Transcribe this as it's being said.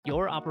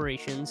Your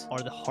operations are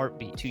the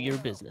heartbeat to your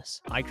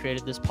business. I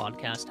created this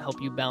podcast to help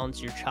you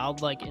balance your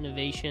childlike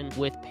innovation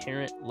with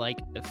parent-like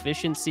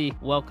efficiency.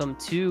 Welcome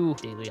to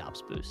Daily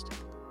Ops Boost.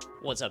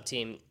 What's up,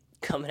 team?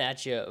 Coming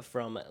at you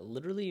from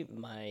literally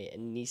my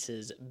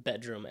niece's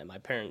bedroom at my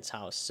parents'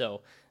 house.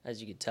 So,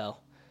 as you can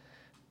tell,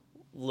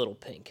 little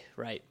pink,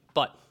 right?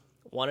 But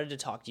wanted to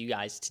talk to you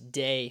guys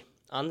today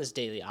on this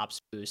Daily Ops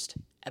Boost,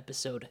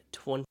 episode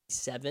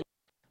 27.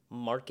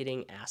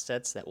 Marketing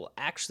assets that will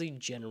actually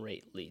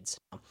generate leads.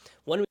 Now,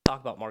 when we talk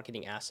about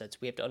marketing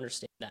assets, we have to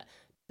understand that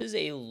this is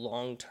a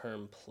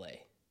long-term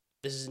play.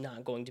 This is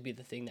not going to be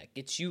the thing that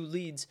gets you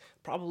leads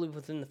probably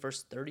within the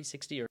first 30,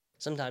 60, or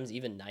sometimes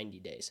even 90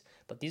 days.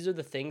 But these are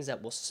the things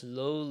that will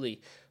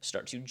slowly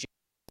start to generate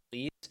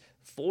leads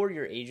for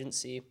your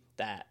agency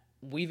that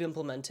we've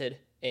implemented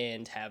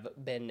and have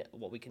been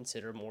what we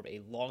consider more of a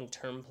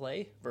long-term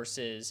play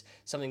versus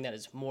something that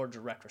is more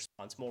direct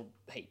response, more,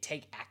 hey,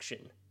 take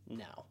action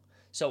now.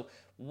 So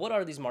what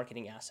are these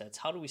marketing assets?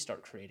 How do we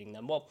start creating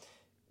them? Well,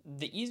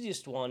 the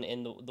easiest one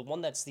and the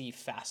one that's the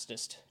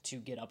fastest to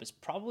get up is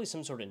probably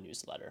some sort of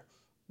newsletter.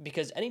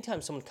 Because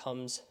anytime someone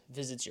comes,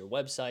 visits your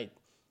website,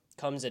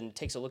 comes and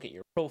takes a look at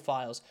your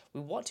profiles,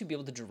 we want to be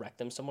able to direct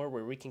them somewhere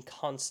where we can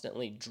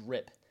constantly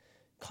drip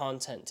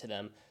content to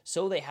them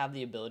so they have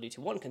the ability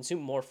to, one,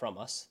 consume more from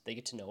us. They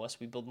get to know us.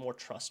 We build more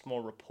trust,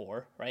 more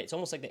rapport, right? It's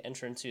almost like they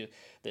enter into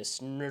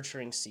this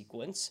nurturing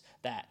sequence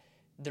that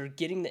they're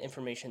getting the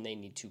information they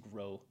need to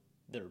grow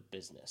their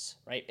business,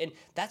 right? And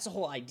that's the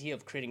whole idea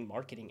of creating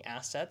marketing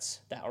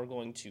assets that are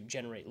going to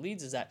generate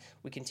leads, is that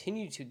we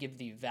continue to give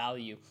the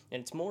value,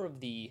 and it's more of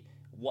the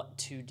what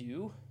to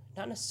do,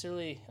 not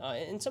necessarily,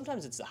 and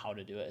sometimes it's the how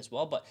to do it as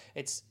well, but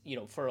it's,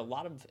 for a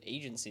lot of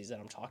agencies that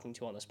I'm talking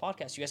to on this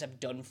podcast, you guys have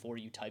done for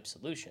you type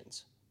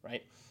solutions,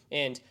 right?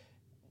 And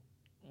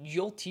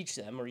you'll teach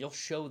them or you'll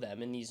show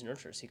them in these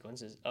nurture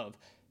sequences of,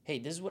 hey,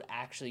 this is what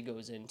actually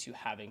goes into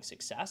having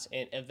success.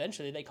 And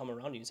eventually they come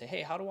around to you and say,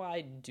 hey, how do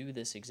I do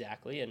this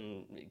exactly?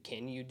 And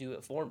can you do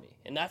it for me?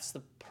 And that's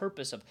the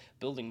purpose of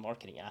building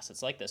marketing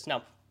assets like this.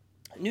 Now,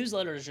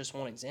 newsletter is just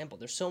one example.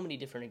 There's so many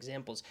different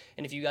examples.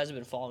 And if you guys have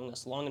been following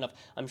us long enough,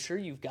 I'm sure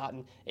you've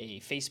gotten a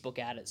Facebook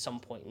ad at some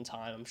point in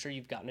time. I'm sure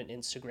you've gotten an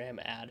Instagram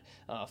ad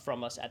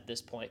from us at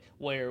this point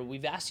where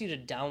we've asked you to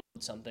download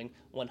something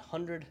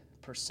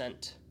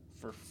 100%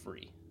 for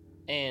free.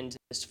 And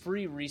this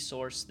free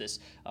resource, this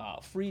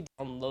free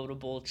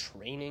downloadable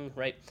training,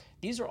 right?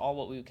 These are all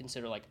what we would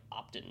consider like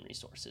opt-in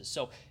resources.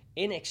 So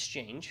in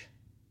exchange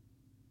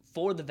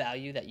for the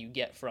value that you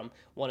get from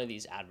one of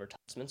these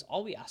advertisements,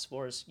 all we ask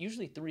for is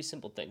usually three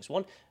simple things.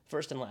 One,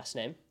 first and last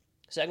name.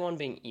 Second one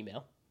being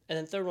email. And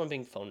then third one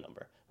being phone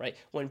number, right?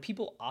 When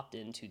people opt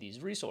into these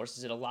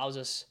resources, it allows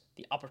us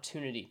the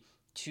opportunity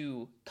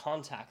to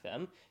contact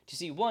them to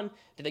see, one,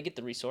 did they get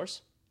the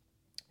resource?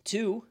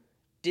 Two,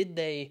 did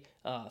they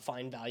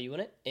find value in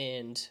it?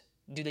 And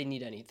do they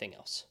need anything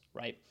else,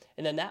 right?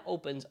 And then that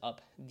opens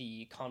up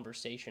the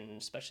conversation,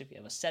 especially if you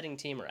have a setting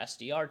team or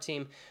SDR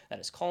team that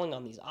is calling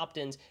on these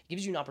opt-ins. It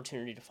gives you an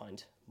opportunity to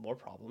find more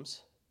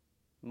problems,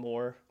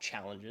 more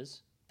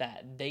challenges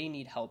that they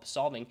need help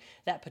solving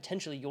that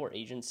potentially your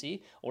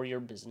agency or your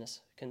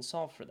business can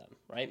solve for them,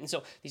 right? And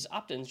so these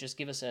opt-ins just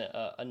give us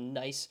a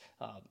nice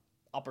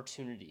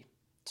opportunity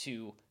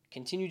to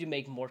continue to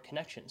make more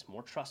connections,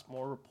 more trust,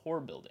 more rapport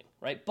building,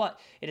 right? But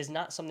it is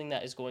not something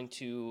that is going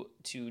to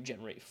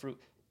generate fruit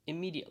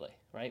immediately,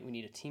 right? We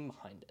need a team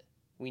behind it.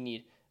 We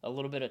need a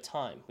little bit of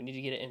time. We need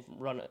to get it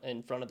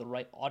in front of the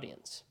right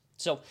audience.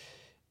 So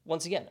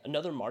once again,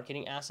 another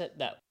marketing asset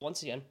that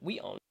once again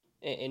we own.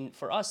 And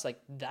for us, like,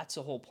 that's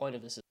the whole point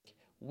of this, is like,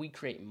 we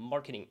create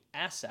marketing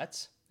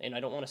assets. And I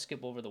don't want to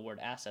skip over the word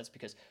assets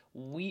because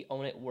we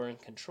own it. We're in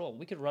control.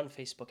 We could run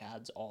Facebook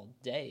ads all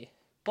day,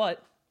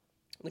 but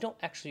we don't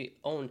actually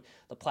own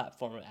the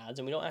platform of ads,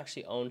 and we don't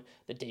actually own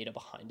the data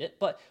behind it.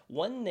 But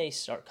when they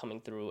start coming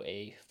through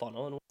a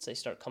funnel, and once they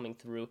start coming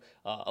through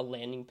a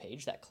landing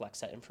page that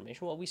collects that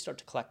information, well, we start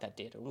to collect that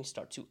data, and we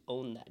start to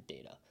own that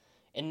data.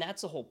 And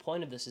that's the whole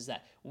point of this, is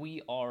that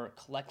we are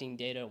collecting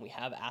data, and we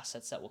have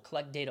assets that will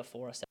collect data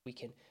for us that we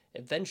can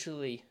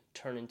eventually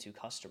turn into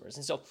customers.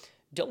 And so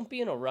don't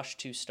be in a rush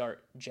to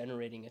start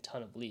generating a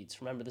ton of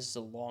leads. Remember, this is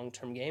a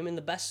long-term game, and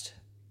the best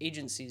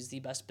agencies,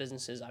 the best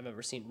businesses I've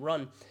ever seen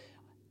run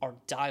are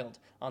dialed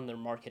on their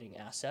marketing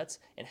assets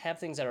and have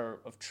things that are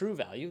of true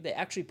value. They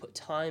actually put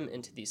time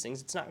into these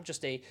things. It's not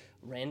just a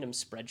random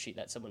spreadsheet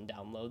that someone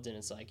downloads and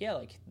it's like, yeah,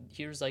 like,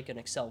 here's like an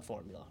Excel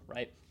formula,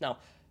 right? Now,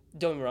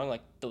 don't get me wrong,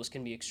 like, those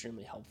can be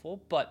extremely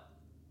helpful, but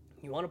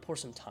you want to pour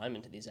some time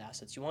into these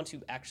assets. You want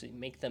to actually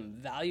make them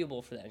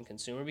valuable for the end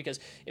consumer, because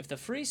if the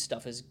free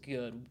stuff is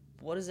good,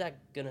 what is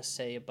that going to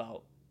say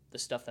about the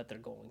stuff that they're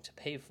going to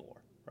pay for,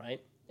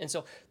 right? And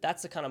so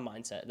that's the kind of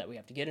mindset that we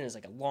have to get in, is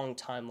like a long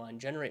timeline,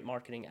 generate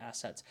marketing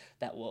assets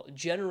that will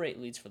generate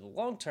leads for the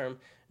long term,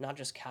 not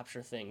just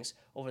capture things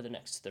over the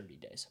next 30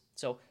 days.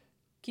 So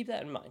keep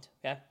that in mind,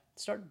 okay?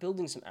 start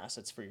building some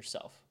assets for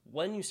yourself.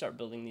 When you start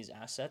building these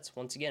assets,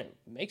 once again,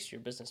 it makes your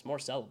business more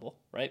sellable,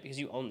 right? Because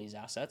you own these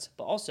assets,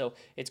 but also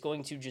it's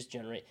going to just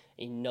generate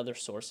another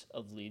source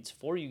of leads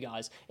for you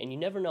guys. And you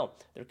never know,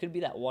 there could be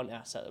that one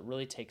asset that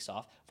really takes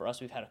off. For us,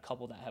 we've had a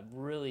couple that have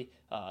really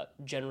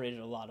generated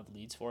a lot of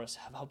leads for us,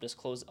 have helped us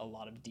close a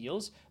lot of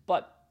deals,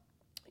 but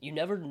you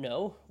never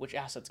know which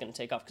asset's going to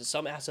take off, because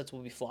some assets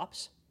will be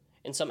flops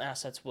and some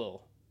assets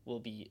will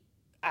be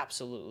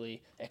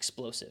absolutely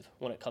explosive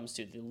when it comes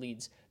to the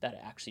leads that it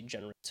actually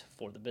generates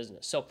for the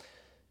business. So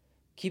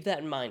keep that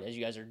in mind as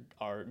you guys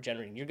are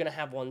generating. You're going to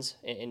have ones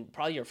in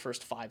probably your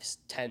first 5,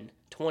 10,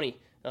 20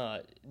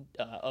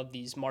 of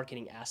these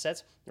marketing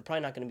assets. They're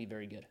probably not going to be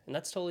very good, and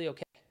that's totally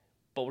okay.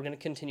 But we're going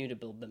to continue to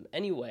build them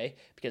anyway,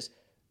 because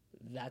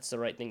that's the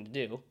right thing to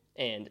do.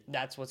 And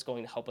that's what's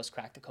going to help us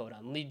crack the code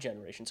on lead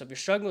generation. So if you're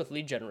struggling with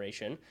lead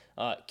generation,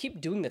 keep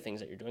doing the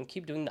things that you're doing.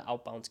 Keep doing the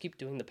outbounds. Keep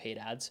doing the paid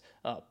ads.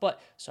 But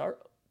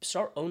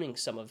start owning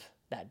some of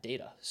that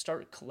data.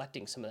 Start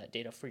collecting some of that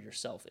data for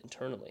yourself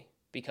internally,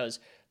 because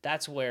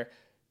that's where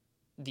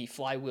the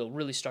flywheel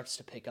really starts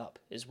to pick up,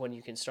 is when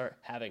you can start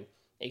having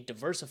a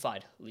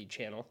diversified lead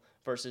channel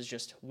versus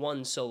just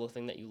one solo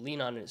thing that you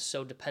lean on and is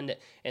so dependent.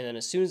 And then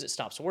as soon as it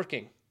stops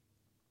working,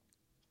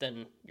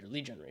 then your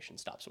lead generation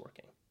stops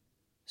working.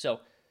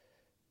 So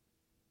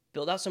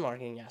build out some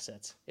marketing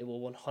assets. It will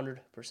 100%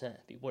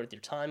 be worth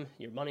your time,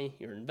 your money,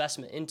 your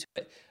investment into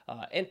it.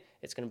 And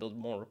it's going to build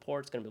more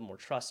rapport. It's going to build more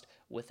trust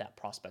with that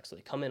prospect, so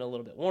they come in a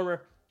little bit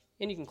warmer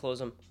and you can close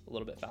them a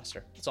little bit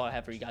faster. That's all I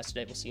have for you guys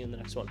today. We'll see you in the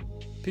next one.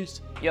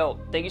 Peace. Yo,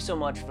 thank you so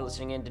much for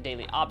listening in to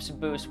Daily Ops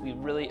Boost. We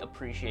really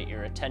appreciate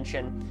your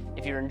attention.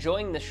 If you're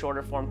enjoying the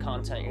shorter form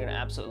content, you're going to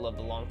absolutely love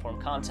the long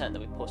form content that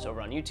we post over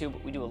on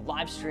YouTube. We do a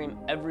live stream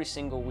every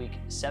single week,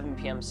 7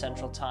 p.m.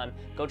 Central Time.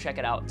 Go check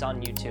it out. It's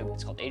on YouTube.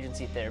 It's called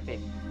Agency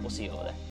Therapy. We'll see you over there.